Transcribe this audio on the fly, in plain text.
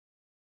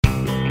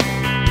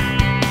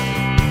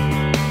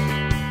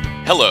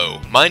Hello,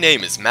 my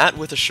name is Matt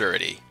with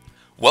Assurity.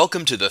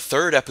 Welcome to the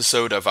third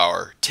episode of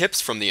our Tips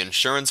from the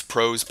Insurance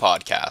Pros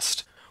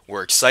podcast.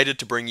 We're excited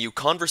to bring you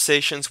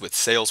conversations with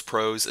sales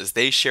pros as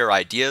they share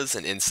ideas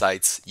and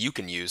insights you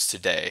can use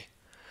today.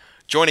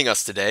 Joining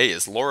us today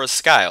is Laura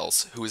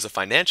Skiles, who is a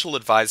financial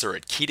advisor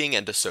at Keating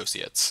and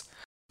Associates.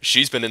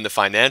 She's been in the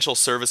financial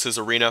services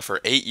arena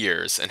for 8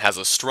 years and has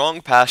a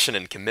strong passion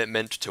and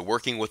commitment to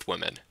working with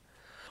women.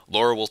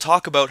 Laura will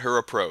talk about her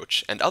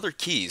approach and other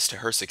keys to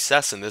her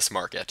success in this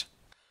market.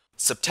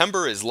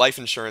 September is Life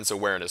Insurance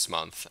Awareness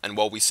Month, and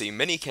while we see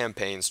many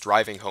campaigns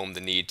driving home the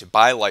need to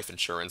buy life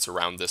insurance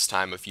around this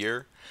time of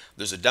year,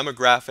 there's a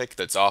demographic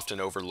that's often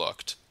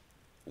overlooked: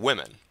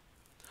 women.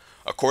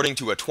 According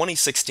to a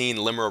 2016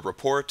 LIMRA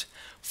report,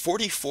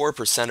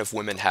 44% of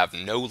women have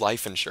no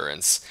life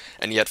insurance,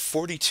 and yet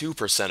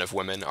 42% of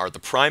women are the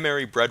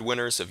primary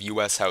breadwinners of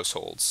U.S.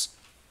 households.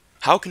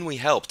 How can we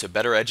help to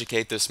better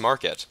educate this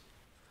market?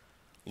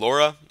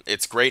 Laura,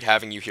 it's great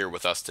having you here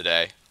with us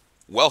today.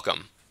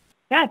 Welcome.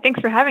 Yeah,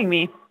 thanks for having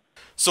me.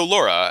 So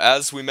Laura,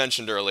 as we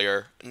mentioned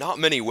earlier, not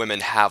many women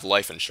have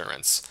life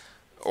insurance.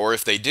 Or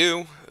if they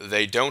do,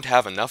 they don't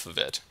have enough of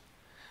it.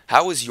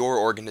 How is your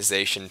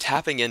organization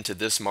tapping into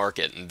this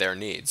market and their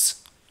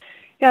needs?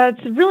 Yeah,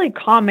 it's really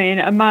common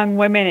among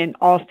women in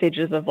all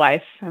stages of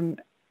life.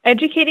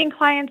 Educating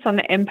clients on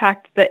the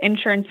impact that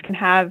insurance can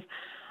have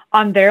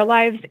on their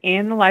lives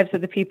and the lives of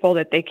the people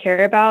that they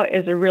care about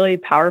is a really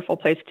powerful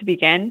place to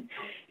begin.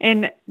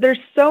 And there's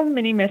so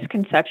many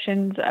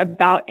misconceptions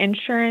about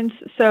insurance.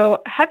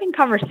 So having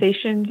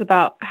conversations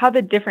about how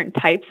the different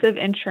types of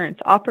insurance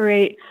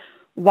operate,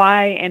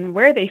 why and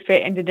where they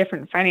fit into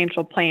different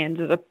financial plans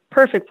is a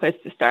perfect place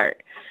to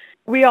start.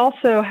 We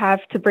also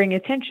have to bring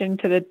attention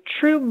to the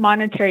true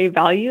monetary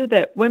value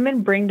that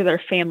women bring to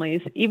their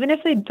families, even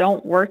if they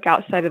don't work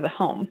outside of the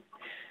home.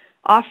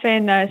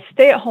 Often, a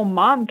stay-at-home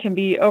mom can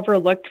be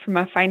overlooked from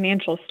a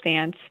financial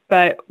stance,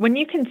 but when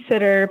you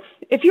consider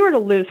if you were to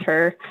lose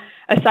her,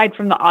 aside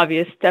from the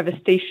obvious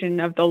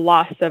devastation of the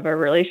loss of a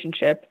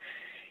relationship,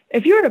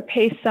 if you were to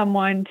pay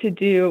someone to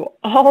do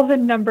all the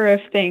number of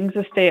things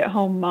a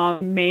stay-at-home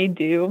mom may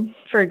do,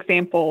 for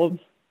example,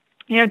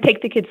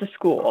 take the kids to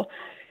school,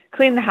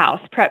 clean the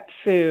house, prep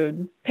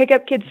food, pick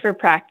up kids for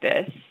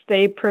practice,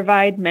 they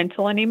provide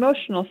mental and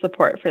emotional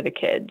support for the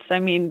kids.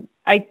 I mean,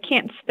 I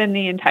can't spend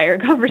the entire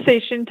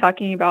conversation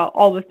talking about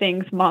all the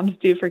things moms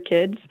do for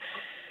kids,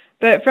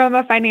 but from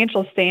a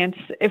financial stance,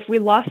 if we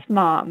lost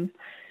mom,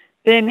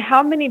 then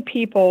how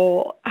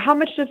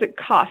much does it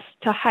cost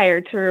to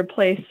hire to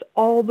replace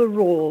all the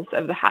rolls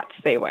of the hats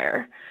they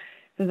wear?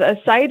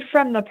 Aside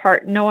from the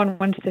part no one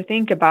wants to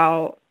think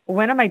about,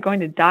 when am I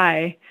going to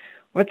die?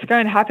 What's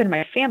going to happen to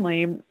my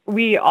family?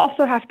 We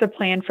also have to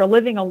plan for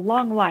living a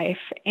long life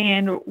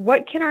and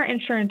what can our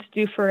insurance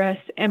do for us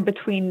in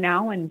between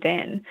now and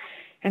then?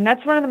 And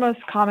that's one of the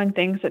most common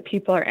things that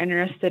people are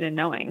interested in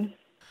knowing.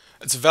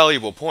 It's a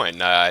valuable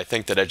point. I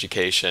think that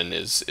education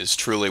is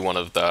truly one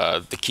of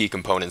the key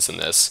components in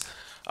this.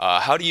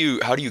 How do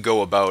you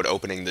go about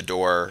opening the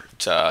door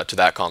to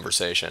that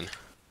conversation?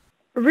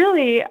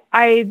 Really,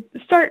 I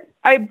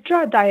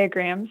draw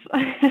diagrams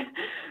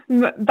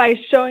by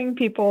showing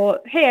people,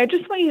 hey, I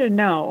just want you to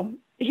know,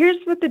 here's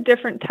what the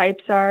different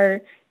types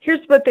are, here's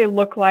what they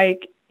look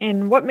like,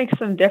 and what makes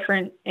them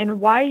different,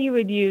 and why you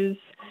would use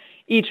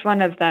each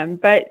one of them.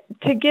 But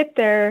to get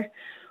there,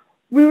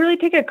 we really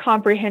take a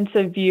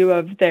comprehensive view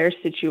of their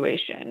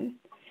situation.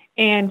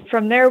 And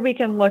from there, we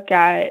can look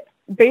at,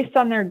 based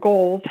on their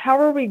goals, how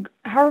are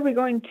we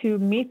going to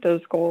meet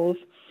those goals?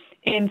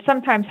 And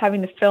sometimes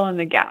having to fill in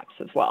the gaps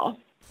as well.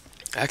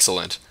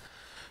 Excellent.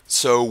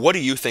 So what do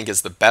you think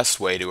is the best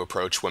way to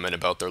approach women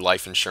about their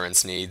life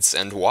insurance needs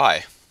and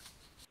why?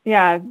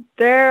 Yeah,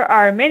 there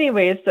are many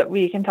ways that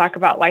we can talk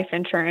about life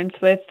insurance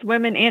with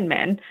women and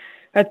men.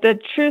 But the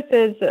truth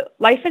is that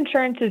life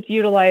insurance is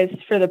utilized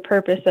for the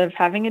purpose of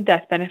having a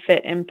death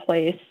benefit in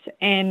place,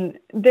 and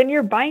then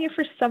you're buying it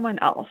for someone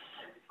else.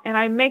 And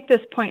I make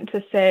this point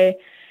to say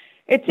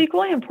it's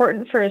equally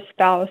important for a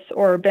spouse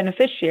or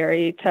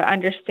beneficiary to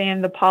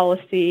understand the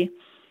policy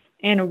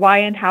and why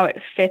and how it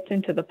fits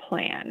into the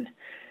plan.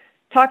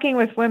 Talking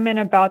with women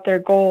about their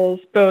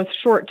goals, both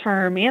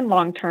short-term and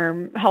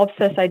long-term, helps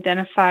us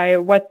identify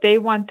what they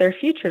want their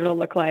future to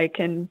look like,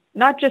 and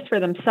not just for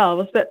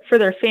themselves, but for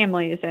their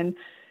families and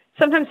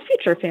sometimes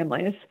future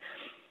families.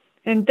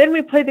 And then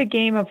we play the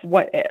game of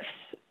what ifs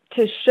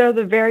to show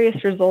the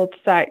various results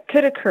that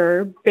could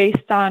occur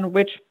based on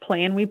which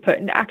plan we put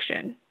into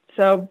action.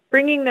 So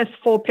bringing this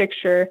full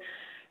picture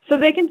so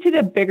they can see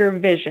the bigger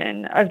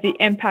vision of the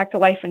impact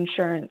life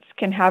insurance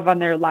can have on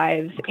their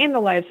lives and the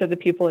lives of the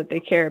people that they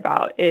care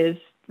about is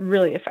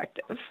really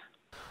effective.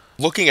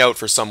 Looking out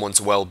for someone's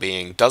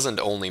well-being doesn't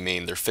only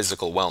mean their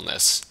physical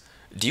wellness.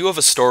 Do you have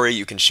a story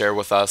you can share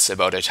with us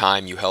about a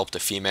time you helped a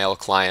female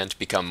client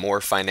become more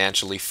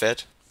financially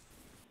fit?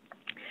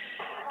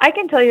 I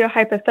can tell you a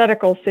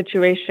hypothetical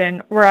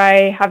situation where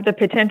I have the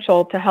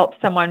potential to help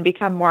someone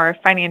become more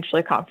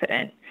financially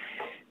confident.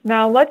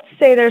 Now, let's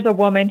say there's a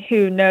woman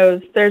who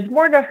knows there's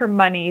more to her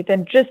money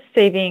than just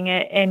saving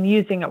it and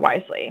using it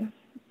wisely.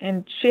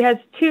 And she has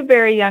two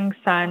very young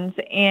sons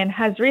and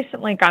has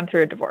recently gone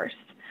through a divorce.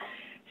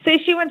 Say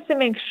she wants to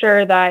make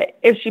sure that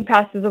if she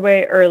passes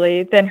away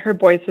early, then her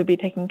boys would be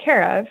taken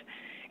care of.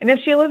 And if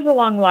she lives a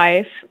long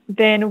life,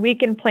 then we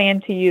can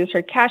plan to use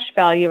her cash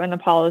value in the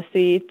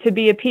policy to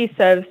be a piece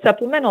of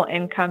supplemental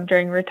income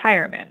during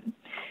retirement.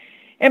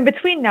 In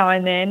between now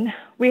and then,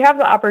 we have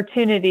the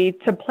opportunity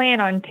to plan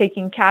on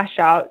taking cash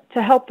out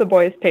to help the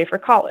boys pay for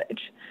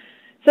college.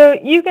 So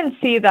you can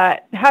see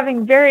that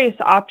having various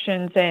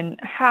options in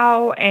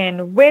how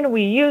and when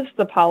we use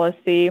the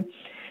policy,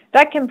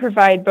 that can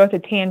provide both a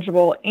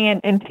tangible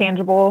and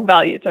intangible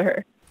value to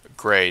her.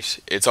 Great.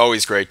 It's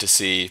always great to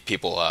see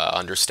people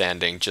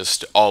understanding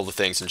just all the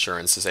things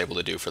insurance is able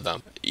to do for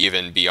them,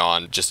 even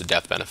beyond just a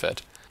death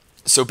benefit.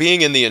 So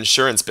being in the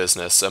insurance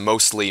business, a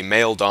mostly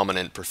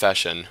male-dominant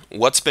profession,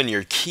 what's been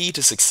your key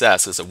to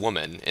success as a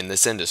woman in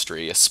this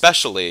industry,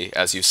 especially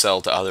as you sell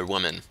to other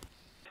women?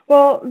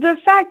 Well, the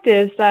fact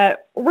is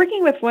that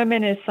working with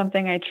women is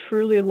something I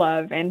truly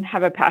love and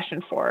have a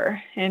passion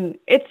for. And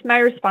it's my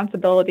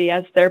responsibility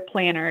as their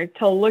planner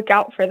to look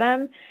out for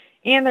them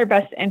and their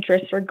best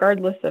interests,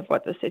 regardless of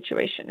what the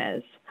situation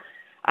is.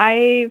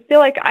 I feel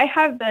like I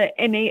have the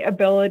innate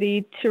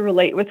ability to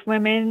relate with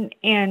women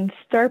and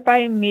start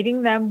by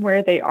meeting them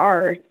where they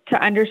are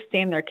to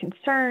understand their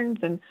concerns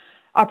and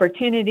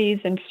opportunities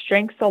and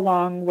strengths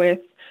along with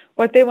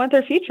what they want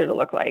their future to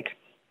look like.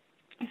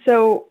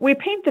 So we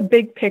paint the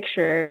big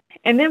picture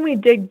and then we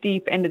dig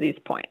deep into these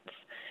points.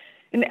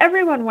 And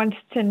everyone wants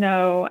to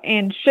know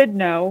and should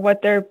know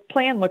what their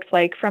plan looks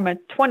like from a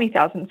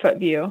 20,000-foot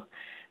view,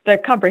 the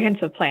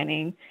comprehensive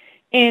planning,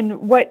 and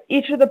what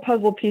each of the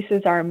puzzle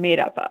pieces are made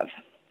up of.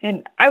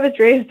 And I was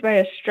raised by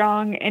a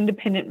strong,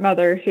 independent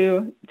mother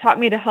who taught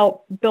me to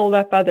help build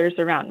up others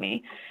around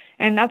me.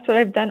 And that's what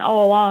I've done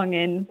all along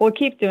and will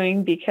keep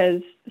doing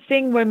because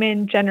seeing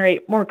women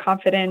generate more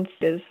confidence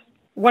is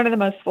one of the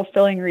most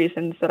fulfilling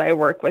reasons that I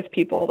work with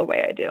people the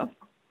way I do.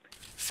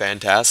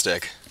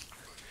 Fantastic.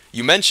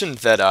 You mentioned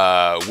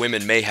that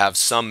women may have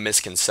some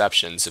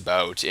misconceptions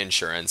about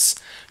insurance.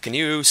 Can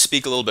you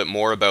speak a little bit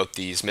more about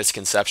these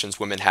misconceptions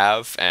women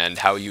have and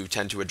how you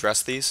tend to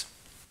address these?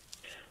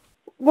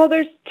 Well,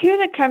 there's two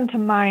that come to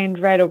mind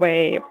right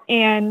away.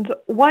 And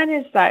one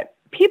is that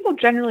people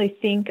generally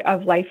think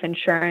of life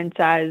insurance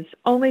as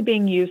only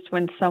being used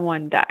when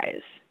someone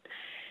dies.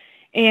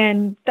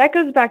 And that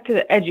goes back to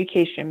the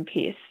education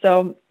piece.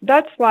 So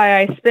that's why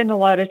I spend a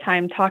lot of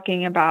time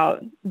talking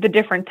about the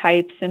different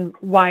types and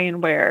why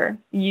and where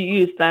you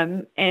use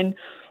them and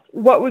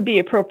what would be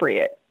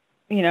appropriate,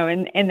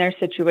 in their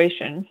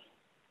situation.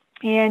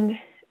 And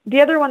the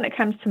other one that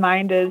comes to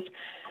mind is,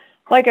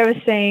 like I was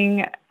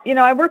saying,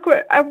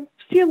 I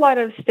see a lot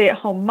of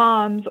stay-at-home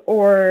moms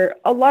or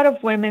a lot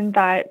of women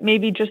that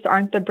maybe just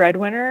aren't the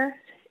breadwinner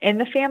in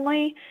the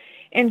family.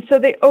 And so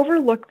they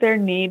overlook their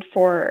need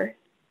for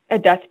a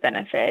death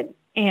benefit.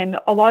 And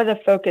a lot of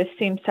the focus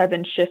seems to have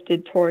been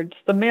shifted towards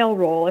the male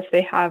role if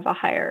they have a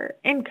higher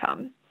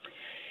income.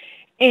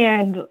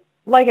 And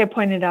like I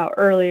pointed out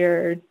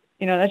earlier,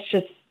 that's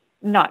just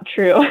not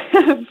true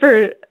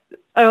for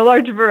a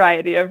large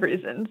variety of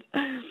reasons.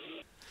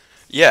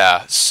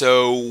 Yeah,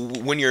 so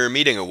when you're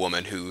meeting a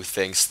woman who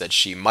thinks that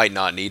she might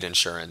not need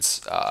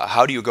insurance,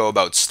 how do you go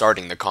about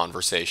starting the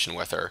conversation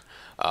with her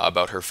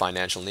about her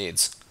financial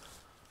needs?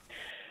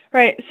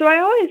 Right. So I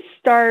always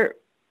start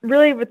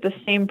really with the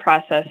same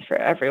process for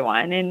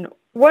everyone. And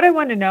what I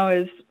want to know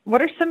is, what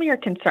are some of your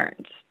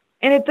concerns?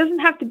 And it doesn't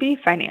have to be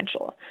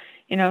financial.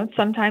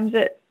 Sometimes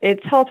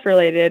it's health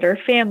related or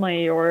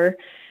family or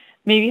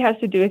maybe has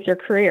to do with your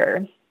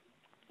career.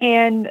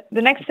 And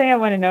the next thing I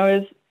want to know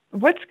is,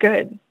 what's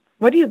good?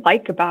 What do you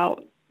like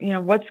about,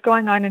 what's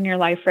going on in your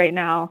life right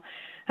now?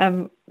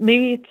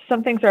 Maybe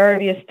some things are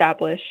already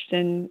established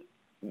and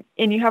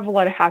you have a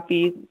lot of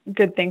happy,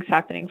 good things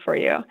happening for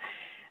you.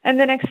 And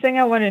the next thing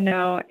I want to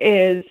know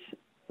is,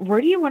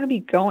 where do you want to be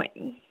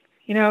going?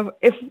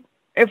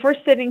 If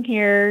we're sitting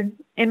here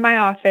in my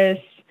office,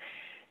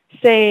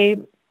 say,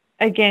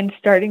 again,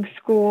 starting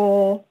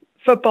school,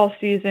 football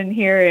season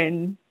here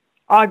in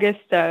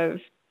August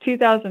of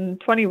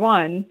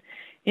 2021,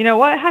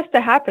 what has to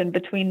happen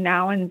between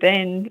now and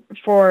then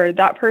for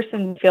that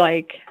person to feel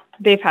like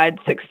they've had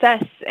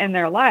success in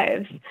their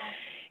lives?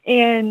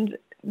 And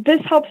this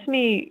helps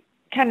me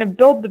kind of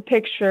build the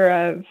picture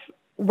of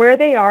where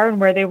they are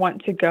and where they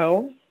want to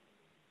go.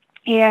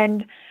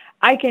 And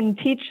I can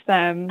teach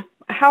them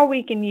how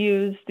we can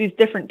use these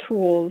different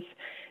tools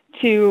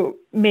to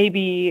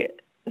maybe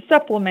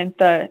supplement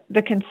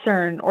the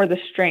concern or the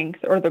strength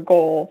or the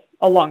goal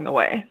along the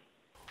way.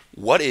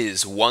 What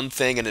is one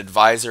thing an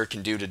advisor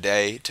can do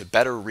today to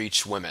better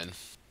reach women?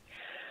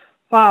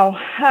 Wow.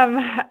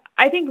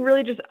 I think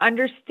really just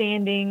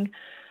understanding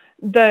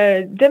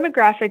the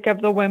demographic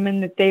of the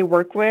women that they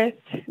work with,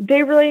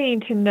 they really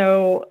need to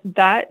know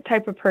that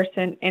type of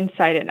person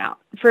inside and out.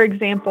 For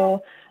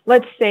example,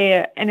 let's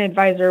say an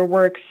advisor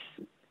works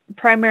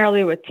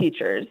primarily with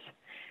teachers.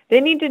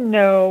 they need to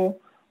know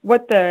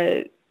what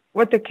the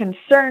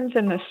concerns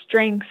and the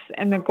strengths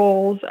and the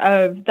goals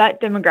of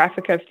that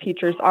demographic of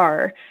teachers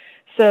are,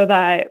 so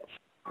that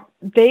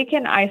they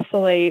can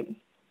isolate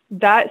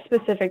that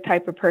specific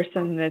type of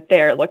person that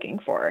they're looking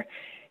for.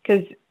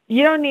 Because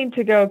you don't need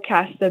to go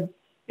cast a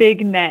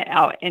big net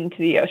out into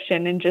the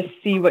ocean and just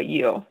see what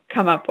you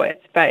come up with.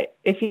 But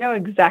if you know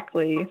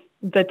exactly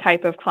the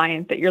type of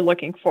client that you're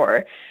looking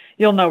for,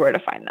 you'll know where to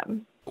find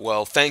them.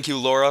 Well, thank you,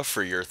 Laura,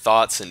 for your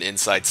thoughts and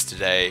insights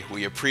today.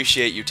 We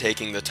appreciate you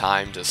taking the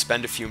time to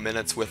spend a few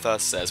minutes with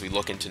us as we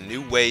look into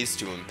new ways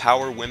to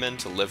empower women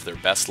to live their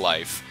best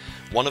life.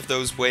 One of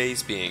those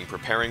ways being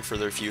preparing for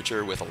their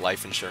future with a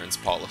life insurance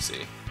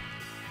policy.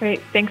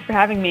 Great. Thanks for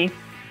having me.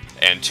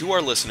 And to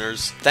our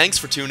listeners, thanks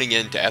for tuning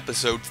in to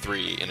Episode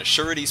 3 in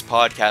Assurity's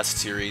podcast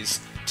series,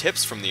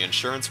 Tips from the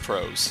Insurance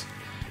Pros.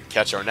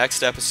 Catch our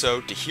next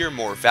episode to hear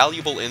more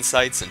valuable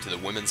insights into the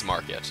women's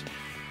market.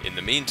 In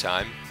the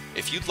meantime,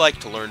 if you'd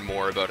like to learn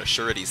more about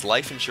Assurity's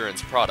life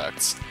insurance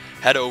products,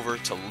 head over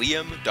to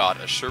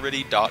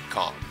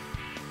liam.assurity.com.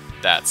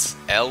 That's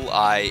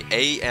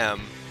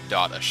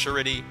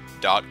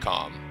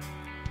liam.assurity.com.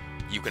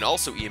 You can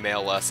also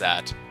email us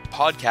at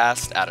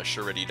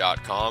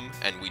podcast@assurity.com,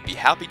 and we'd be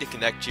happy to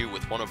connect you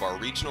with one of our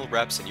regional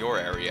reps in your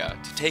area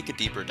to take a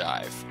deeper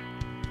dive.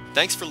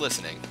 Thanks for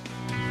listening.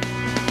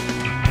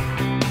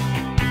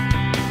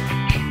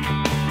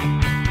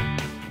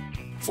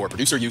 For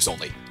producer use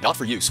only, not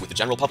for use with the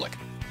general public.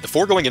 The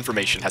foregoing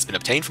information has been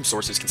obtained from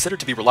sources considered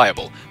to be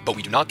reliable, but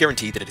we do not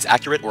guarantee that it is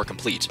accurate or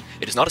complete.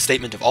 It is not a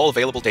statement of all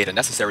available data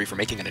necessary for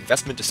making an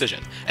investment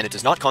decision, and it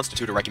does not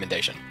constitute a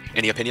recommendation.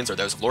 Any opinions are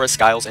those of Laura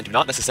Skiles and do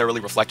not necessarily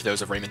reflect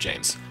those of Raymond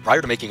James. Prior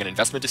to making an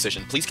investment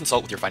decision, please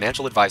consult with your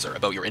financial advisor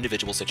about your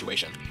individual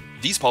situation.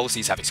 These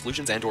policies have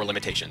exclusions and/or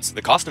limitations.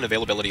 The cost and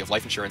availability of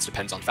life insurance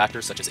depends on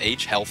factors such as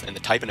age, health, and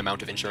the type and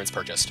amount of insurance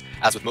purchased.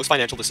 As with most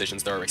financial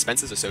decisions, there are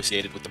expenses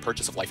associated with the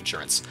purchase of life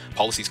insurance.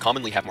 Policies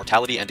commonly have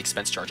mortality and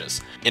expense charges.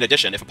 In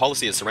addition, if a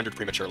policy is surrendered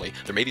prematurely,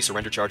 there may be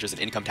surrender charges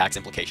and income tax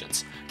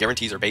implications.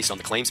 Guarantees are based on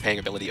the claims paying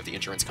ability of the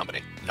insurance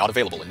company. Not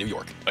available in New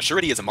York.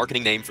 Assurity is a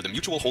marketing name for the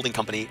mutual holding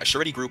company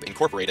Assurity Group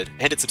Incorporated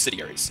and its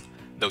subsidiaries.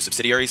 Those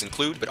subsidiaries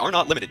include, but are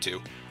not limited to,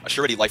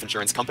 Assurity Life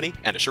Insurance Company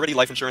and Assurity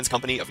Life Insurance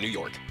Company of New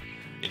York.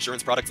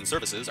 Insurance products and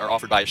services are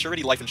offered by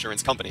Assurity Life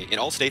Insurance Company in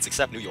all states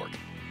except New York.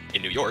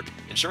 In New York,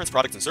 insurance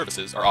products and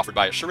services are offered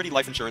by Assurity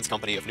Life Insurance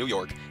Company of New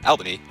York,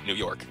 Albany, New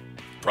York.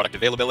 Product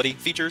availability,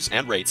 features,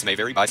 and rates may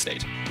vary by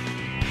state.